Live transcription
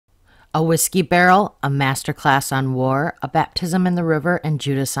A whiskey barrel, a masterclass on war, a baptism in the river, and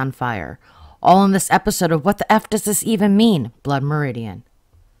Judas on fire. All in this episode of What the F Does This Even Mean? Blood Meridian.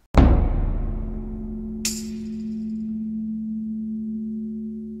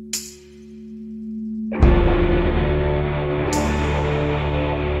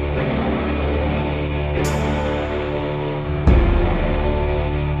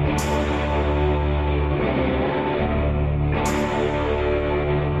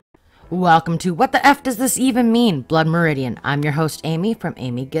 Welcome to What the F Does This Even Mean? Blood Meridian. I'm your host, Amy from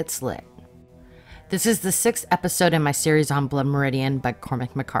AmyGetsLIt. This is the 6th episode in my series on Blood Meridian by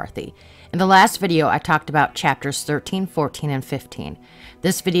Cormac McCarthy. In the last video, I talked about chapters 13, 14, and 15.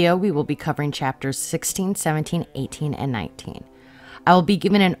 This video, we will be covering chapters 16, 17, 18, and 19. I will be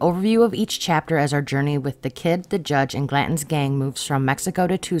giving an overview of each chapter as our journey with the kid, the judge, and Glanton's gang moves from Mexico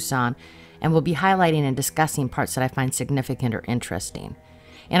to Tucson, and will be highlighting and discussing parts that I find significant or interesting.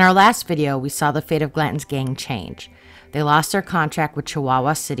 In our last video, we saw the fate of Glanton's gang change. They lost their contract with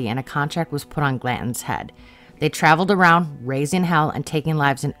Chihuahua City and a contract was put on Glanton's head. They traveled around, raising hell and taking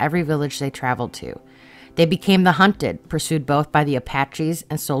lives in every village they traveled to. They became the hunted, pursued both by the Apaches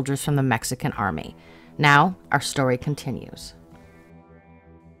and soldiers from the Mexican army. Now, our story continues.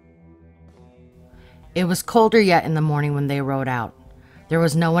 It was colder yet in the morning when they rode out. There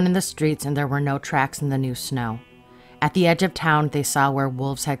was no one in the streets and there were no tracks in the new snow. At the edge of town, they saw where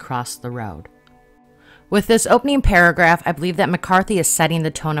wolves had crossed the road. With this opening paragraph, I believe that McCarthy is setting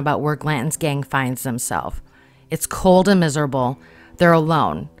the tone about where Glanton's gang finds themselves. It's cold and miserable. They're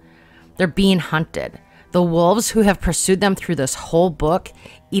alone. They're being hunted. The wolves who have pursued them through this whole book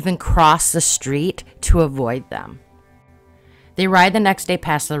even cross the street to avoid them. They ride the next day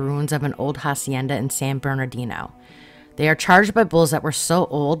past the ruins of an old hacienda in San Bernardino. They are charged by bulls that were so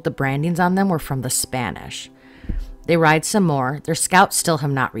old the brandings on them were from the Spanish. They ride some more. Their scouts still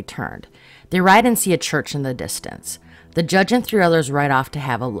have not returned. They ride and see a church in the distance. The judge and 3 others ride off to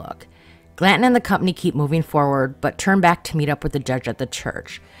have a look. Glanton and the company keep moving forward, but turn back to meet up with the judge at the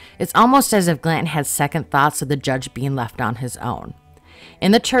church. It's almost as if Glanton had second thoughts of the judge being left on his own.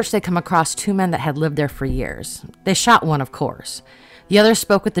 In the church, they come across 2 men that had lived there for years. They shot one, of course. The other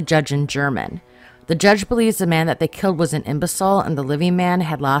spoke with the judge in German. The judge believes the man that they killed was an imbecile, and the living man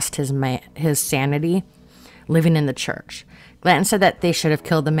had lost his sanity living in the church. Glanton said that they should have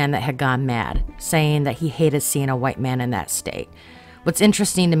killed the man that had gone mad, saying that he hated seeing a white man in that state. What's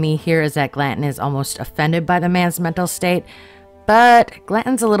interesting to me here is that Glanton is almost offended by the man's mental state, but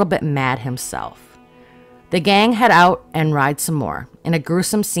Glanton's a little bit mad himself. The gang head out and ride some more. In a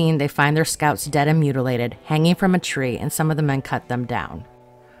gruesome scene, they find their scouts dead and mutilated, hanging from a tree, and some of the men cut them down.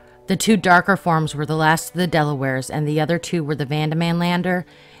 The 2 darker forms were the last of the Delawares, and the other 2 were the Vandeman Lander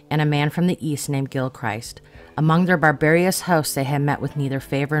and a man from the east named Gilchrist. Among their barbarous hosts, they had met with neither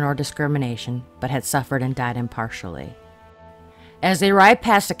favor nor discrimination, but had suffered and died impartially. As they ride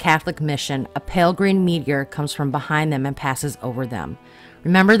past a Catholic mission, a pale green meteor comes from behind them and passes over them.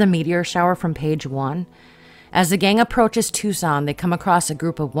 Remember the meteor shower from page 1? As the gang approaches Tucson, they come across a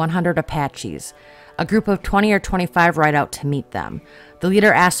group of 100 Apaches. A group of 20 or 25 ride out to meet them. The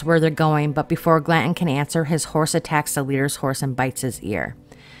leader asks where they're going, but before Glanton can answer, his horse attacks the leader's horse and bites his ear.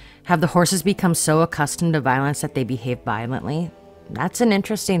 Have the horses become so accustomed to violence that they behave violently? That's an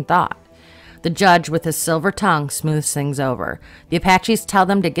interesting thought. The judge, with his silver tongue, smooths things over. The Apaches tell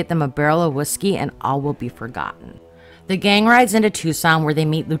them to get them a barrel of whiskey and all will be forgotten. The gang rides into Tucson where they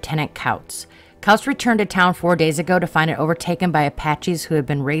meet Lieutenant Couts. Couts returned to town 4 days ago to find it overtaken by Apaches who had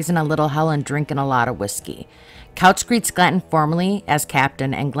been raising a little hell and drinking a lot of whiskey. Couts greets Glanton formally as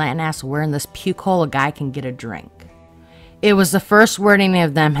captain, and Glanton asks where in this puke hole a guy can get a drink. It was the first word any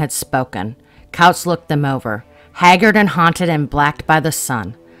of them had spoken. Couts looked them over, haggard and haunted and blacked by the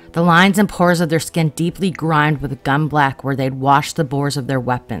sun. The lines and pores of their skin deeply grimed with gun black where they'd washed the bores of their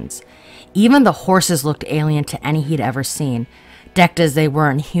weapons. Even the horses looked alien to any he'd ever seen, decked as they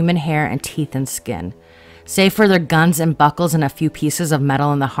were in human hair and teeth and skin. Save for their guns and buckles and a few pieces of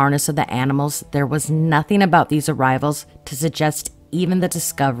metal in the harness of the animals, there was nothing about these arrivals to suggest even the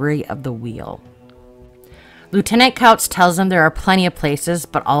discovery of the wheel. Lieutenant Couts tells them there are plenty of places,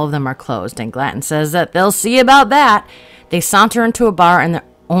 but all of them are closed, and Glanton says that they'll see about that. They saunter into a bar, and the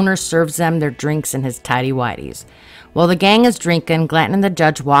owner serves them their drinks in his tighty-whities. While the gang is drinking, Glanton and the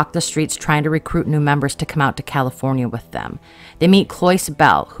judge walk the streets trying to recruit new members to come out to California with them. They meet Cloyce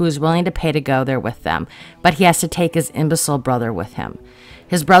Bell, who is willing to pay to go there with them, but he has to take his imbecile brother with him.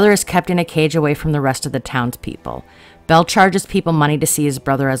 His brother is kept in a cage away from the rest of the townspeople. Bell charges people money to see his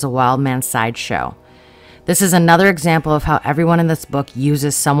brother as a wild man's sideshow. This is another example of how everyone in this book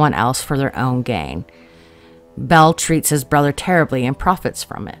uses someone else for their own gain. Bell treats his brother terribly and profits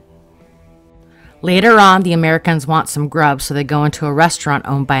from it. Later on, the Americans want some grub, so they go into a restaurant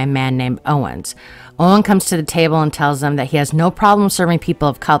owned by a man named Owens. Owen comes to the table and tells them that he has no problem serving people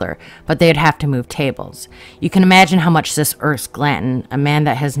of color, but they'd have to move tables. You can imagine how much this irks Glanton, a man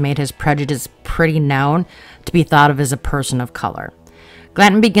that has made his prejudice pretty known to be thought of as a person of color.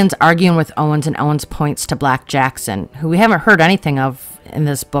 Glanton begins arguing with Owens, and Owens points to Black Jackson, who we haven't heard anything of in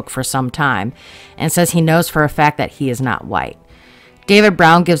this book for some time, and says he knows for a fact that he is not white. David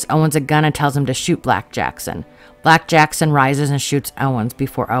Brown gives Owens a gun and tells him to shoot Black Jackson. Black Jackson rises and shoots Owens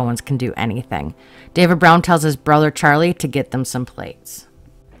before Owens can do anything. David Brown tells his brother Charlie to get them some plates.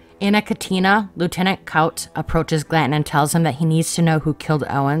 In a cantina, Lieutenant Cout approaches Glanton and tells him that he needs to know who killed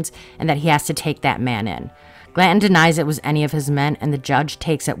Owens and that he has to take that man in. Glanton denies it was any of his men, and the judge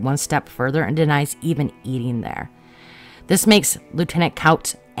takes it one step further and denies even eating there. This makes Lieutenant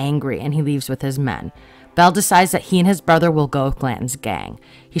Cout angry, and he leaves with his men. Bell decides that he and his brother will go with Glanton's gang.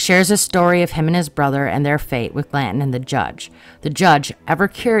 He shares a story of him and his brother and their fate with Glanton and the judge. The judge, ever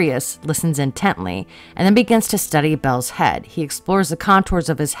curious, listens intently and then begins to study Bell's head. He explores the contours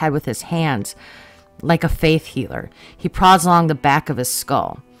of his head with his hands like a faith healer. He prods along the back of his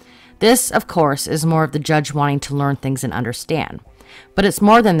skull. This, of course, is more of the judge wanting to learn things and understand. But it's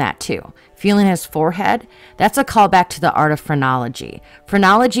more than that, too. Feeling his forehead, that's a callback to the art of phrenology.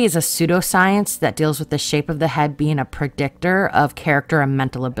 Phrenology is a pseudoscience that deals with the shape of the head being a predictor of character and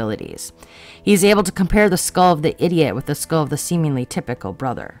mental abilities. He's able to compare the skull of the idiot with the skull of the seemingly typical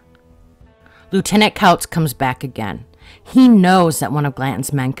brother. Lieutenant Coutts comes back again. He knows that one of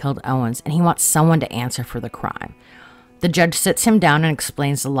Glanton's men killed Owens, and he wants someone to answer for the crime. The judge sits him down and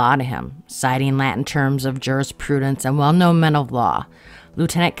explains the law to him, citing Latin terms of jurisprudence and well-known men of law.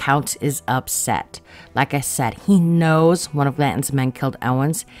 Lieutenant Coutts is upset. Like I said, he knows one of Glanton's men killed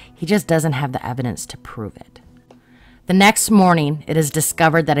Owens. He just doesn't have the evidence to prove it. The next morning, it is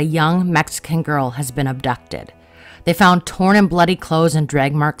discovered that a young Mexican girl has been abducted. They found torn and bloody clothes and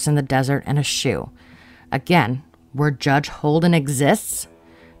drag marks in the desert and a shoe. Again, where Judge Holden exists,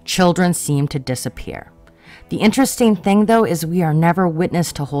 children seem to disappear. The interesting thing, though, is we are never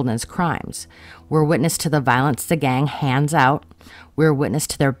witness to Holden's crimes. We're witness to the violence the gang hands out. We're witness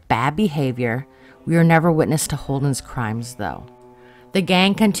to their bad behavior. We are never witness to Holden's crimes, though. The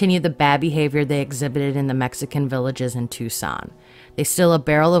gang continued the bad behavior they exhibited in the Mexican villages in Tucson. They steal a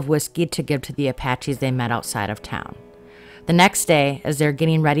barrel of whiskey to give to the Apaches they met outside of town. The next day, as they're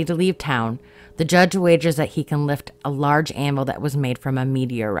getting ready to leave town, the judge wagers that he can lift a large anvil that was made from a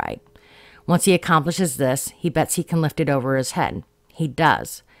meteorite. Once he accomplishes this, he bets he can lift it over his head. He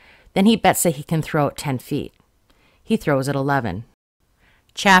does. Then he bets that he can throw it 10 feet. He throws it 11.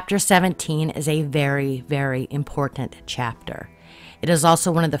 Chapter 17 is a very, very important chapter. It is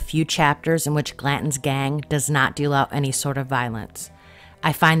also one of the few chapters in which Glanton's gang does not deal out any sort of violence.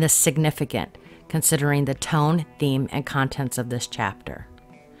 I find this significant, considering the tone, theme, and contents of this chapter.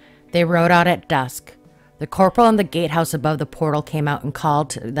 They rode out at dusk. The corporal in the gatehouse above the portal came out and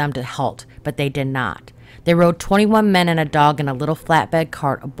called to them to halt, but they did not. They rode 21 men and a dog in a little flatbed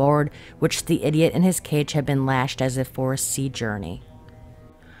cart aboard which the idiot in his cage had been lashed as if for a sea journey.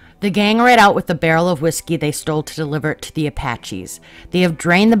 The gang rode out with the barrel of whiskey they stole to deliver it to the Apaches. They have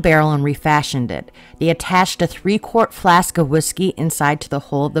drained the barrel and refashioned it. They attached a 3-quart flask of whiskey inside to the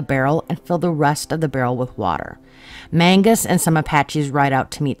hole of the barrel and filled the rest of the barrel with water. Mangus and some Apaches ride out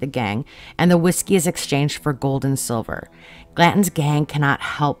to meet the gang, and the whiskey is exchanged for gold and silver. Glanton's gang cannot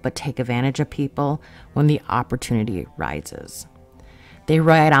help but take advantage of people when the opportunity rises. They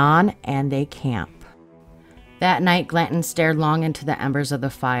ride on and they camp. That night, Glanton stared long into the embers of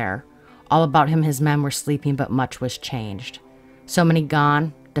the fire. All about him his men were sleeping, but much was changed. So many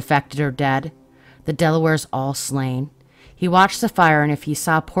gone, defected or dead. The Delawares all slain. He watched the fire, and if he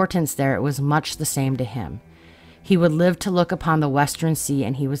saw portents there, it was much the same to him. He would live to look upon the western sea,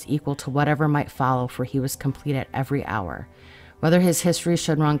 and he was equal to whatever might follow, for he was complete at every hour. Whether his history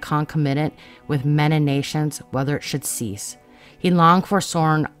should run concomitant with men and nations, whether it should cease. He long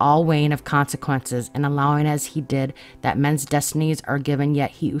forsworn all weighing of consequences, and allowing as he did that men's destinies are given,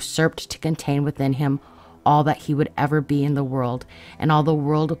 yet he usurped to contain within him all that he would ever be in the world, and all the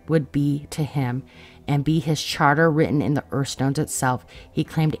world would be to him, and be his charter written in the earth stones itself. He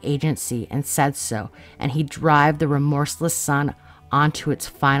claimed agency, and said so, and he drive the remorseless sun on to its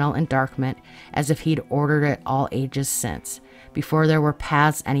final endarkment, as if he'd ordered it all ages since, before there were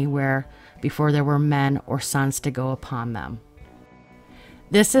paths anywhere, before there were men or suns to go upon them.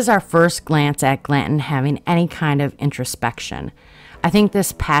 This is our first glance at Glanton having any kind of introspection. I think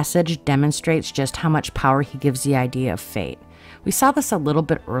this passage demonstrates just how much power he gives the idea of fate. We saw this a little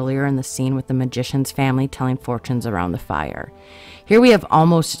bit earlier in the scene with the magician's family telling fortunes around the fire. Here we have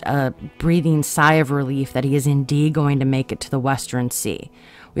almost a breathing sigh of relief that he is indeed going to make it to the Western Sea.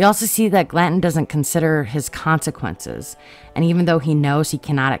 We also see that Glanton doesn't consider his consequences, and even though he knows he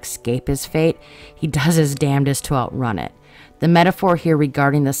cannot escape his fate, he does his damnedest to outrun it. The metaphor here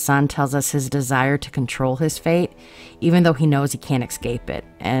regarding the sun tells us his desire to control his fate, even though he knows he can't escape it,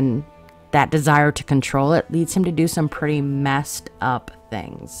 and that desire to control it leads him to do some pretty messed up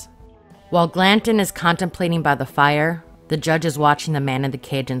things. While Glanton is contemplating by the fire, the judge is watching the man in the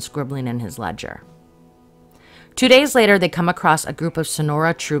cage and scribbling in his ledger. 2 days later, they come across a group of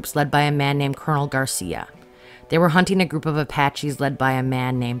Sonora troops led by a man named Colonel Garcia. They were hunting a group of Apaches led by a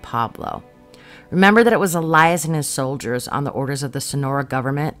man named Pablo. Remember that it was Elias and his soldiers on the orders of the Sonora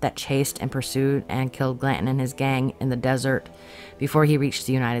government that chased and pursued and killed Glanton and his gang in the desert before he reached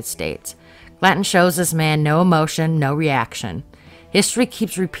the United States. Glanton shows this man no emotion, no reaction. History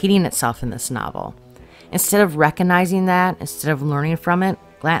keeps repeating itself in this novel. Instead of recognizing that, instead of learning from it,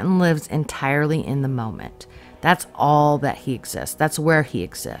 Glanton lives entirely in the moment. That's all that he exists. That's where he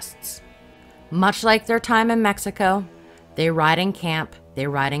exists. Much like their time in Mexico, they ride in camp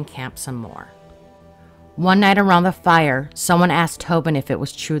some more. One night around the fire, someone asked Tobin if it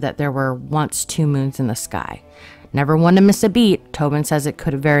was true that there were once 2 moons in the sky. Never one to miss a beat, Tobin says it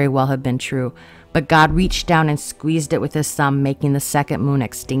could very well have been true, but God reached down and squeezed it with his thumb, making the second moon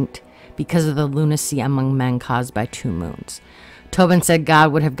extinct because of the lunacy among men caused by 2 moons. Tobin said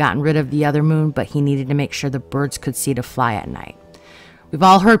God would have gotten rid of the other moon, but he needed to make sure the birds could see to fly at night. We've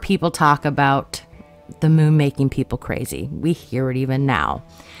all heard people talk about the moon making people crazy. We hear it even now.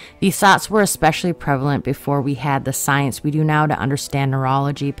 These thoughts were especially prevalent before we had the science we do now to understand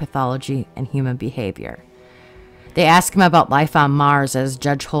neurology, pathology, and human behavior. They ask him about life on Mars as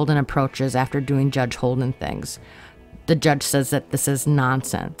Judge Holden approaches after doing Judge Holden things. The judge says that this is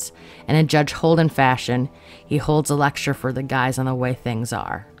nonsense, and in Judge Holden fashion, he holds a lecture for the guys on the way things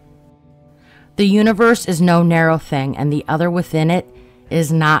are. The universe is no narrow thing, and the other within it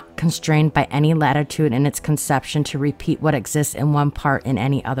is not constrained by any latitude in its conception to repeat what exists in one part in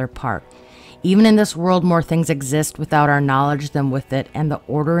any other part. Even in this world, more things exist without our knowledge than with it, and the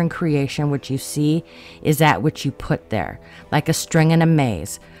order in creation which you see is that which you put there, like a string in a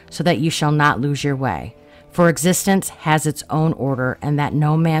maze, so that you shall not lose your way. For existence has its own order, and that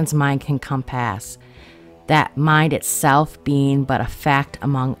no man's mind can compass, that mind itself being but a fact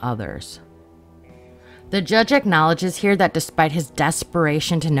among others. The judge acknowledges here that despite his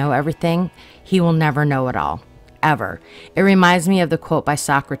desperation to know everything, he will never know it all. Ever. It reminds me of the quote by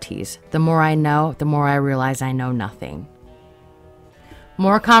Socrates, "The more I know, the more I realize I know nothing."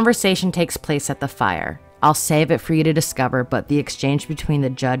 More conversation takes place at the fire. I'll save it for you to discover, but the exchange between the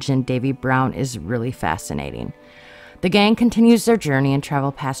judge and Davy Brown is really fascinating. The gang continues their journey and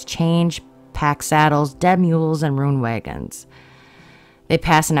travel past change, pack saddles, dead mules, and ruined wagons. They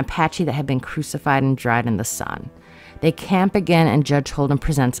pass an Apache that had been crucified and dried in the sun. They camp again, and Judge Holden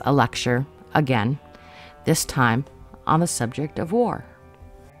presents a lecture, again, this time on the subject of war.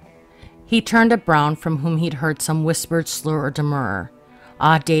 He turned to Brown, from whom he'd heard some whispered slur or demurrer.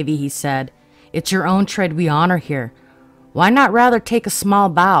 "Ah, Davy," he said, "it's your own trade we honor here. Why not rather take a small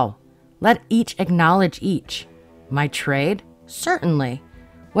bow? Let each acknowledge each." "My trade? Certainly.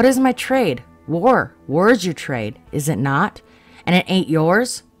 What is my trade? War. War is your trade, is it not? And it ain't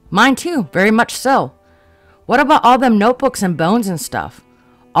yours? Mine too, very much so. What about all them notebooks and bones and stuff?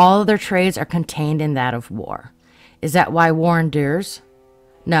 All other trades are contained in that of war. Is that why war endures?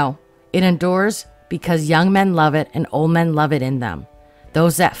 No, it endures because young men love it and old men love it in them.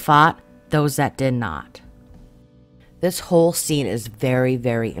 Those that fought, those that did not." This whole scene is very,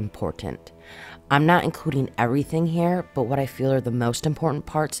 very important. I'm not including everything here, but what I feel are the most important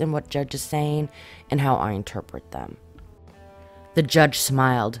parts in what Judge is saying and how I interpret them. The judge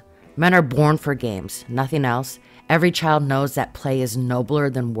smiled. "Men are born for games, nothing else. Every child knows that play is nobler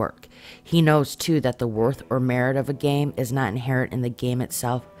than work. He knows, too, that the worth or merit of a game is not inherent in the game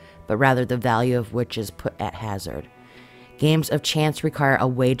itself, but rather the value of which is put at hazard. Games of chance require a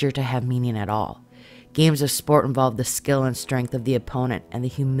wager to have meaning at all. Games of sport involve the skill and strength of the opponent, and the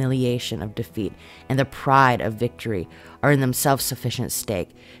humiliation of defeat and the pride of victory are in themselves sufficient stake,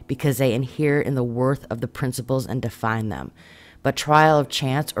 because they inhere in the worth of the principles and define them. But trial of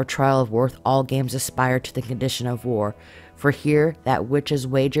chance or trial of worth, all games aspire to the condition of war, for here that which is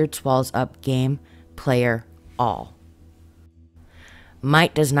wagered swallows up game, player, all."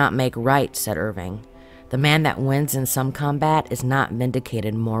 "Might does not make right," said Irving. "The man that wins in some combat is not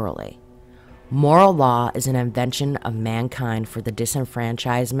vindicated morally." Moral law is an invention of mankind for the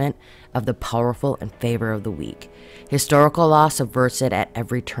disenfranchisement of the powerful in favor of the weak. Historical law subverts it at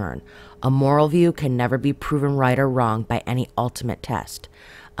every turn. A moral view can never be proven right or wrong by any ultimate test.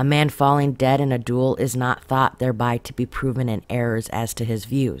 A man falling dead in a duel is not thought thereby to be proven in errors as to his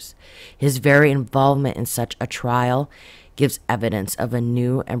views. His very involvement in such a trial gives evidence of a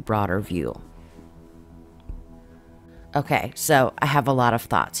new and broader view. Okay, so I have a lot of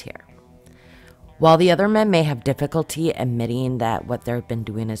thoughts here. While the other men may have difficulty admitting that what they've been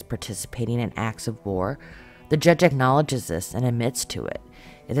doing is participating in acts of war, the judge acknowledges this and admits to it.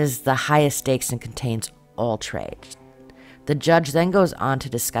 It is the highest stakes and contains all trades. The judge then goes on to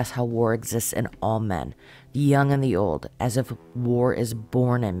discuss how war exists in all men, the young and the old, as if war is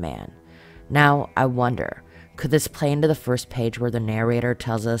born in man. Now, I wonder, could this play into the first page where the narrator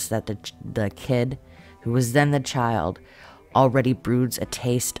tells us that the kid, who was then the child, already broods a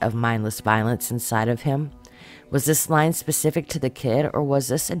taste of mindless violence inside of him? Was this line specific to the kid, or was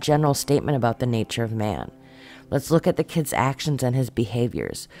this a general statement about the nature of man? Let's look at the kid's actions and his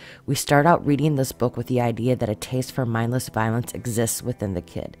behaviors. We start out reading this book with the idea that a taste for mindless violence exists within the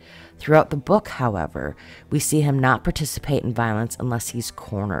kid. Throughout the book, however, we see him not participate in violence unless he's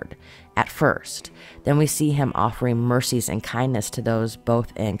cornered, at first. Then we see him offering mercies and kindness to those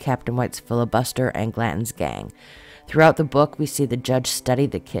both in Captain White's filibuster and Glanton's gang. Throughout the book, we see the judge study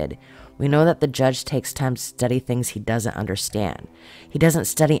the kid. We know that the judge takes time to study things he doesn't understand. He doesn't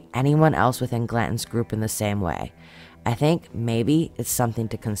study anyone else within Glanton's group in the same way. I think maybe it's something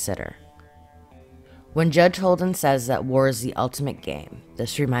to consider. When Judge Holden says that war is the ultimate game,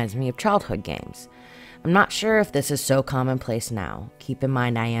 this reminds me of childhood games. I'm not sure if this is so commonplace now. Keep in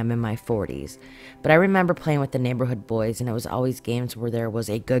mind I am in my 40s. But I remember playing with the neighborhood boys, and it was always games where there was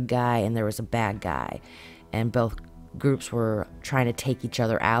a good guy and there was a bad guy. And both groups were trying to take each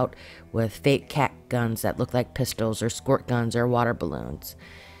other out with fake cat guns that look like pistols or squirt guns or water balloons.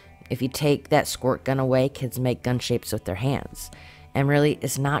 If you take that squirt gun away, kids make gun shapes with their hands. And really,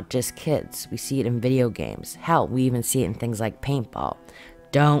 it's not just kids. We see it in video games. Hell, we even see it in things like paintball.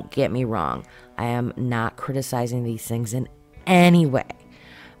 Don't get me wrong. I am not criticizing these things in any way.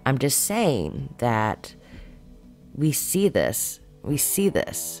 I'm just saying that we see this.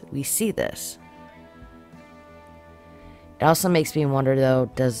 It also makes me wonder, though,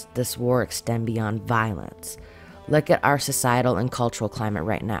 does this war extend beyond violence? Look at our societal and cultural climate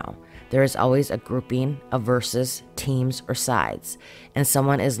right now. There is always a grouping of versus, teams, or sides, and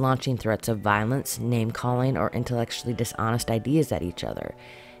someone is launching threats of violence, name-calling, or intellectually dishonest ideas at each other.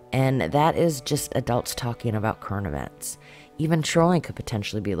 And that is just adults talking about current events. Even trolling could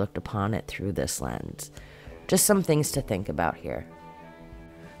potentially be looked upon it through this lens. Just some things to think about here.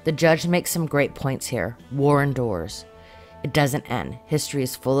 The judge makes some great points here. War endures. It doesn't end. History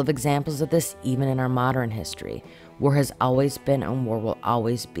is full of examples of this, even in our modern history. War has always been and war will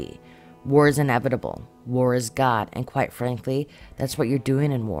always be. War is inevitable. War is God, and quite frankly, that's what you're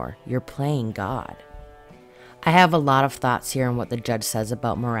doing in war. You're playing God. I have a lot of thoughts here on what the judge says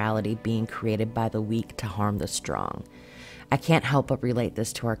about morality being created by the weak to harm the strong. I can't help but relate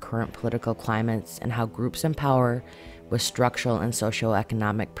this to our current political climates and how groups in power with structural and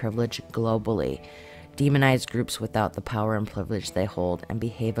socioeconomic privilege globally demonize groups without the power and privilege they hold and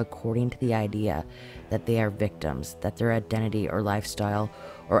behave according to the idea that they are victims, that their identity or lifestyle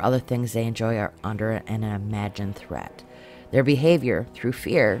or other things they enjoy are under an imagined threat. Their behavior, through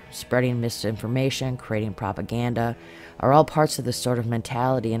fear, spreading misinformation, creating propaganda, are all parts of this sort of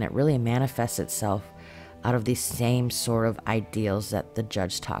mentality, and it really manifests itself out of these same sort of ideals that the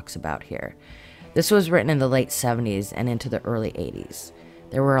judge talks about here. This was written in the late 70s and into the early 80s.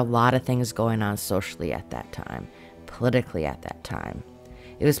 There were a lot of things going on socially at that time, politically at that time.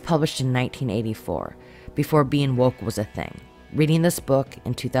 It was published in 1984, before being woke was a thing. Reading this book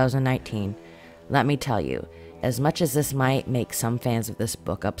in 2019, let me tell you, as much as this might make some fans of this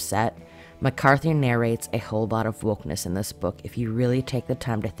book upset, McCarthy narrates a whole lot of wokeness in this book if you really take the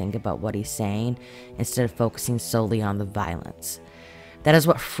time to think about what he's saying instead of focusing solely on the violence. That is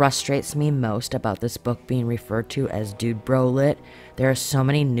what frustrates me most about this book being referred to as Dude Bro Lit. There are so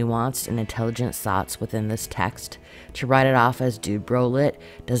many nuanced and intelligent thoughts within this text. To write it off as Dude Bro Lit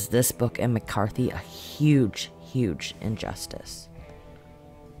does this book and McCarthy a huge injustice.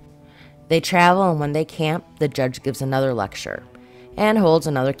 They travel, and when they camp, the judge gives another lecture and holds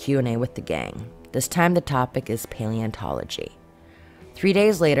another Q&A with the gang. This time the topic is paleontology. 3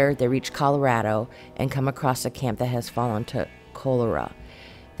 days later, they reach Colorado and come across a camp that has fallen to cholera.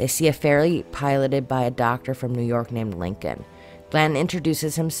 They see a ferry piloted by a doctor from New York named Lincoln. Glenn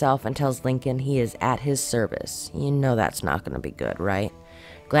introduces himself and tells Lincoln he is at his service. You know that's not going to be good, right?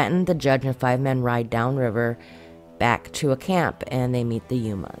 Glanton, the judge, and 5 men ride downriver back to a camp, and they meet the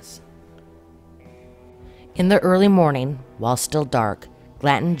Yumas. In the early morning, while still dark,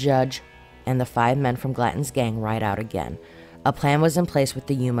 Glanton, judge, and the 5 men from Glanton's gang ride out again. A plan was in place with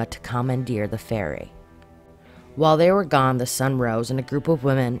the Yuma to commandeer the ferry. While they were gone, the sun rose, and a group of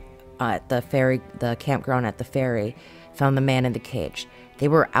women at the campground at the ferry, found the man in the cage. They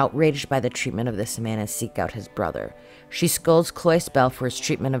were outraged by the treatment of this man and seek out his brother. She scolds Cloyce Bell for his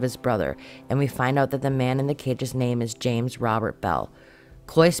treatment of his brother, and we find out that the man in the cage's name is James Robert Bell.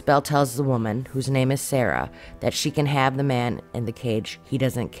 Cloyce Bell tells the woman, whose name is Sarah, that she can have the man in the cage. He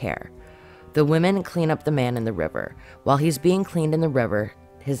doesn't care. The women clean up the man in the river. While he's being cleaned in the river,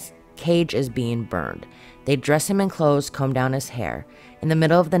 his cage is being burned. They dress him in clothes, comb down his hair. In the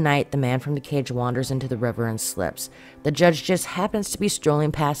middle of the night, the man from the cage wanders into the river and slips. The judge just happens to be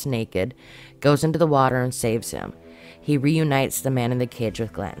strolling past naked, goes into the water and saves him. He reunites the man in the cage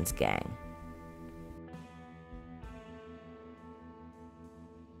with Glanton's gang.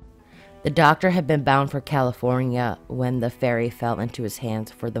 The doctor had been bound for California when the ferry fell into his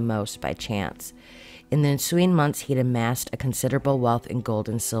hands for the most by chance. In the ensuing months, he'd amassed a considerable wealth in gold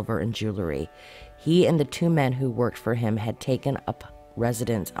and silver and jewelry. He and the 2 men who worked for him had taken up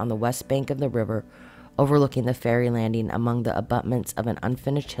residence on the west bank of the river, overlooking the ferry landing among the abutments of an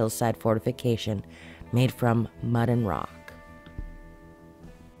unfinished hillside fortification made from mud and rock.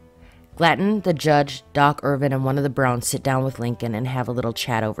 Glanton, the judge, Doc Irvin, and one of the Browns sit down with Lincoln and have a little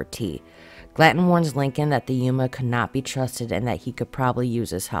chat over tea. Glanton warns Lincoln that the Yuma could not be trusted and that he could probably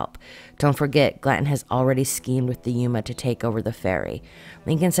use his help. Don't forget, Glanton has already schemed with the Yuma to take over the ferry.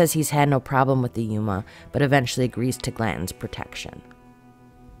 Lincoln says he's had no problem with the Yuma, but eventually agrees to Glanton's protection.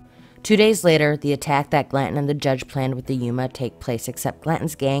 2 days later, the attack that Glanton and the judge planned with the Yuma take place, except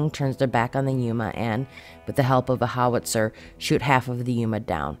Glanton's gang turns their back on the Yuma and, with the help of a howitzer, shoot half of the Yuma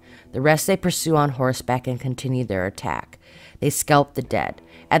down. The rest they pursue on horseback and continue their attack. They scalp the dead.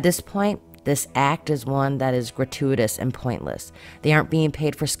 At this point, this act is one that is gratuitous and pointless. They aren't being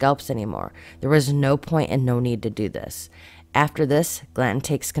paid for scalps anymore. There was no point and no need to do this. After this, Glanton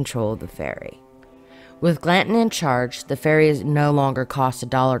takes control of the ferry. With Glanton in charge, the ferry no longer costs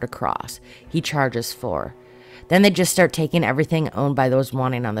 $1 to cross. He charges $4. Then they just start taking everything owned by those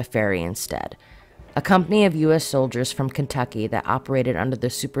wanting on the ferry instead. A company of U.S. soldiers from Kentucky that operated under the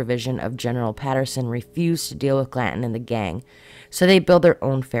supervision of General Patterson refused to deal with Glanton and the gang, so they build their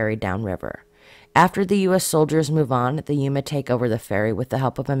own ferry downriver. After the U.S. soldiers move on, the Yuma take over the ferry with the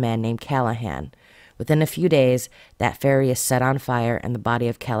help of a man named Callahan. Within a few days, that ferry is set on fire and the body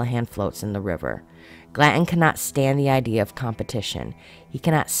of Callahan floats in the river. Glanton cannot stand the idea of competition. He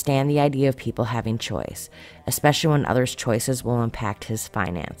cannot stand the idea of people having choice, especially when others' choices will impact his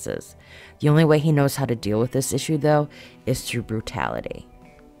finances. The only way he knows how to deal with this issue, though, is through brutality.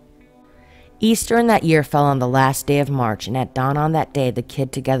 Easter in that year fell on the last day of March, and at dawn on that day, the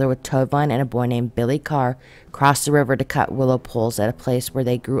kid, together with Toadvine and a boy named Billy Carr, crossed the river to cut willow poles at a place where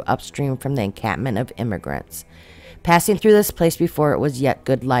they grew upstream from the encampment of immigrants. Passing through this place before it was yet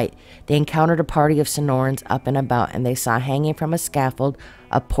good light, they encountered a party of Sonorans up and about, and they saw hanging from a scaffold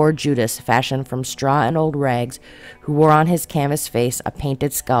a poor Judas fashioned from straw and old rags, who wore on his canvas face a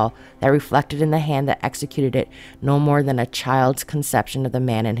painted skull that reflected in the hand that executed it no more than a child's conception of the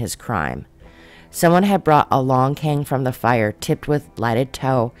man and his crime. Someone had brought a long cane from the fire, tipped with lighted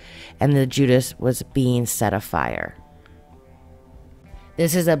tow, and the Judas was being set afire.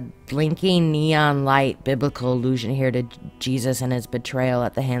 This is a blinking neon light biblical allusion here to Jesus and his betrayal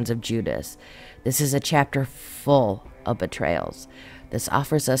at the hands of Judas. This is a chapter full of betrayals. This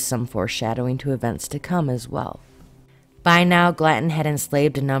offers us some foreshadowing to events to come as well. By now, Glanton had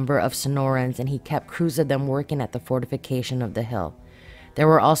enslaved a number of Sonorans, and he kept crews of them working at the fortification of the hill. There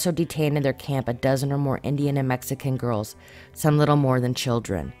were also detained in their camp a dozen or more Indian and Mexican girls, some little more than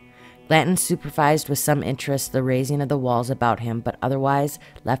children. Glanton supervised with some interest the raising of the walls about him, but otherwise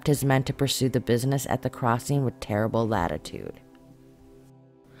left his men to pursue the business at the crossing with terrible latitude.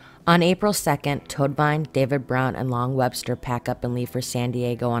 On April 2nd, Toadvine, David Brown, and Long Webster pack up and leave for San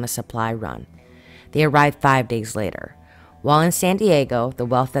Diego on a supply run. They arrive 5 days later. While in San Diego, the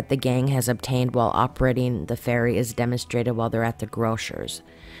wealth that the gang has obtained while operating the ferry is demonstrated while they're at the grocer's.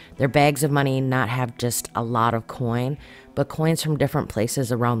 Their bags of money not have just a lot of coin, but coins from different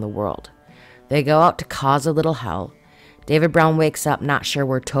places around the world. They go out to cause a little hell. David Brown wakes up not sure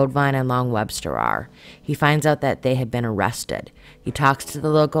where Toadvine and Long Webster are. He finds out that they had been arrested. He talks to the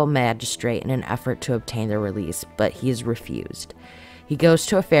local magistrate in an effort to obtain their release, but he is refused. He goes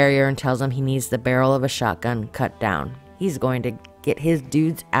to a farrier and tells him he needs the barrel of a shotgun cut down. He's going to get his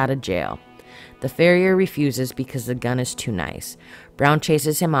dudes out of jail. The farrier refuses because the gun is too nice. Brown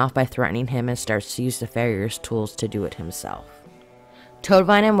chases him off by threatening him and starts to use the farrier's tools to do it himself.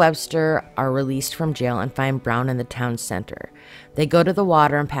 Toadvine and Webster are released from jail and find Brown in the town center. They go to the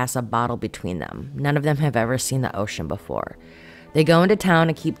water and pass a bottle between them. None of them have ever seen the ocean before. They go into town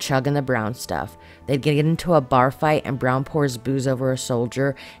and keep chugging the Brown stuff. They get into a bar fight and Brown pours booze over a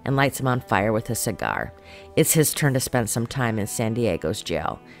soldier and lights him on fire with a cigar. It's his turn to spend some time in San Diego's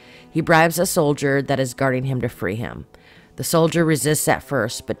jail. He bribes a soldier that is guarding him to free him. The soldier resists at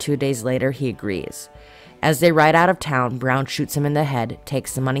first, but 2 days later he agrees. As they ride out of town, Brown shoots him in the head,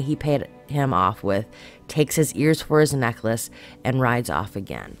 takes the money he paid him off with, takes his ears for his necklace, and rides off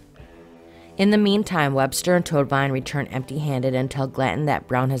again. In the meantime, Webster and Toadvine return empty-handed and tell Glanton that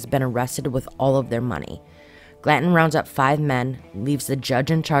Brown has been arrested with all of their money. Glanton rounds up 5 men, leaves the judge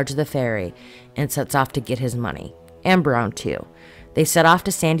in charge of the ferry, and sets off to get his money. And Brown, too. They set off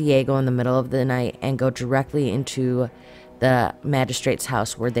to San Diego in the middle of the night and go directly into the magistrate's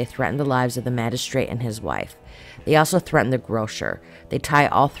house, where they threaten the lives of the magistrate and his wife. They also threaten the grocer. They tie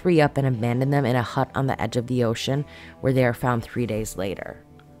all 3 up and abandon them in a hut on the edge of the ocean, where they are found 3 days later.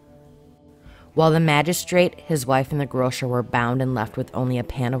 While the magistrate, his wife, and the grocer were bound and left with only a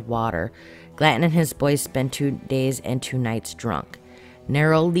pan of water, Glanton and his boys spend 2 days and 2 nights drunk.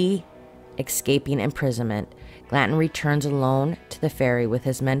 Narrowly escaping imprisonment, Glanton returns alone to the ferry with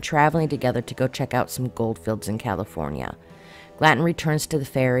his men traveling together to go check out some gold fields in California. Glanton returns to the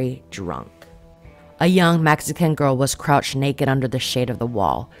ferry drunk. A young Mexican girl was crouched naked under the shade of the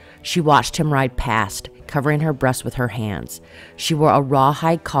wall. She watched him ride past, covering her breast with her hands. She wore a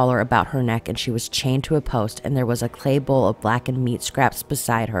rawhide collar about her neck and she was chained to a post, and there was a clay bowl of blackened meat scraps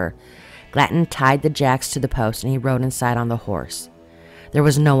beside her. Glanton tied the jacks to the post and he rode inside on the horse. There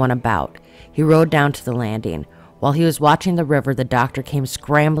was no one about. He rode down to the landing. While he was watching the river, the doctor came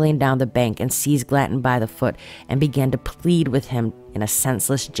scrambling down the bank and seized Glanton by the foot and began to plead with him in a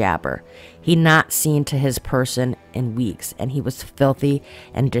senseless jabber. He'd not seen to his person in weeks, and he was filthy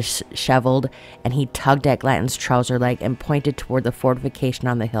and disheveled, and he tugged at Glanton's trouser leg and pointed toward the fortification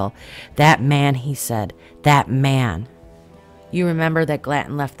on the hill. "That man," he said, "that man." You remember that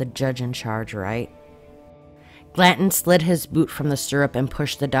Glanton left the judge in charge, right? Glanton slid his boot from the stirrup and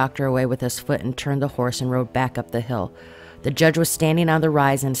pushed the doctor away with his foot and turned the horse and rode back up the hill. The judge was standing on the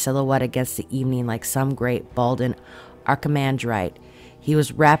rise in silhouette against the evening like some great balding archimandrite. He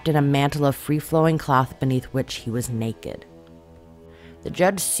was wrapped in a mantle of free-flowing cloth beneath which he was naked. The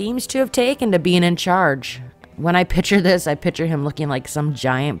judge seems to have taken to being in charge. When I picture this, I picture him looking like some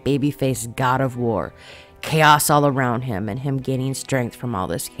giant baby-faced god of war. Chaos all around him and him gaining strength from all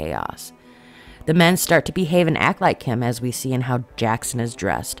this chaos. The men start to behave and act like him, as we see in how Jackson is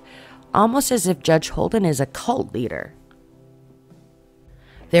dressed, almost as if Judge Holden is a cult leader.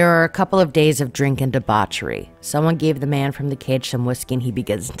 There are a couple of days of drink and debauchery. Someone gave the man from the cage some whiskey and he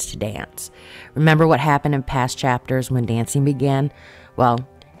begins to dance. Remember what happened in past chapters when dancing began? Well,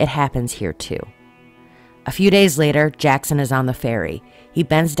 it happens here too. A few days later, Jackson is on the ferry. He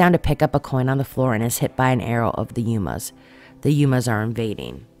bends down to pick up a coin on the floor and is hit by an arrow of the Yumas. The Yumas are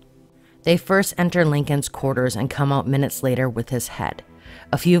invading. They first enter Lincoln's quarters and come out minutes later with his head.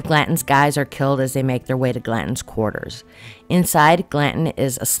 A few of Glanton's guys are killed as they make their way to Glanton's quarters. Inside, Glanton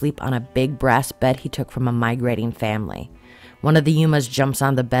is asleep on a big brass bed he took from a migrating family. One of the Yumas jumps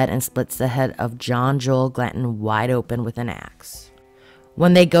on the bed and splits the head of John Joel Glanton wide open with an axe.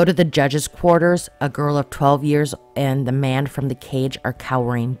 When they go to the judge's quarters, a girl of 12 years and the man from the cage are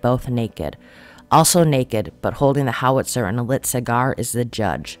cowering, both naked. Also naked, but holding the howitzer and a lit cigar, is the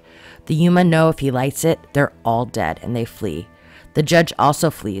judge. The Yuma know if he lights it, they're all dead, and they flee. The judge also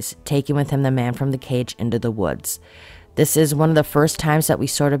flees, taking with him the man from the cage into the woods. This is one of the first times that we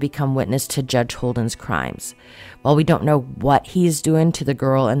sort of become witness to Judge Holden's crimes. While we don't know what he's doing to the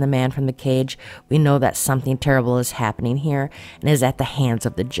girl and the man from the cage, we know that something terrible is happening here and is at the hands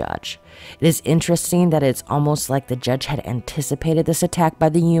of the judge. It is interesting that it's almost like the judge had anticipated this attack by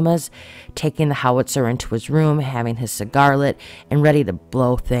the Yumas, taking the howitzer into his room, having his cigar lit, and ready to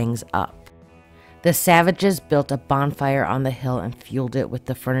blow things up. The savages built a bonfire on the hill and fueled it with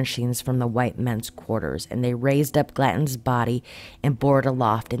the furnishings from the white men's quarters, and they raised up Glanton's body and bore it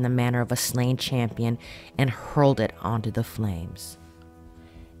aloft in the manner of a slain champion and hurled it onto the flames.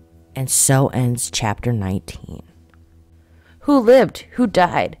 And so ends chapter 19. Who lived? Who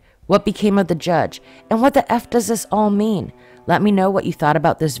died? What became of the judge? And what the F does this all mean? Let me know what you thought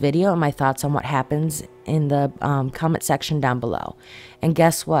about this video and my thoughts on what happens in the comment section down below. And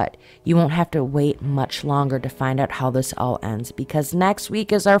guess what? You won't have to wait much longer to find out how this all ends, because next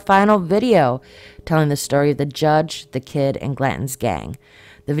week is our final video telling the story of the judge, the kid, and Glanton's gang.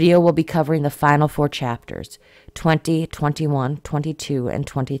 The video will be covering the final 4 chapters. 20, 21, 22, and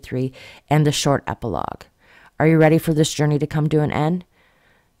 23, and the short epilogue. Are you ready for this journey to come to an end?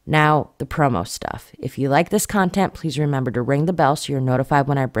 Now, the promo stuff. If you like this content, please remember to ring the bell so you're notified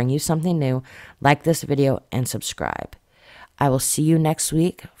when I bring you something new, like this video, and subscribe. I will see you next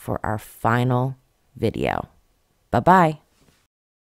week for our final video. Bye-bye.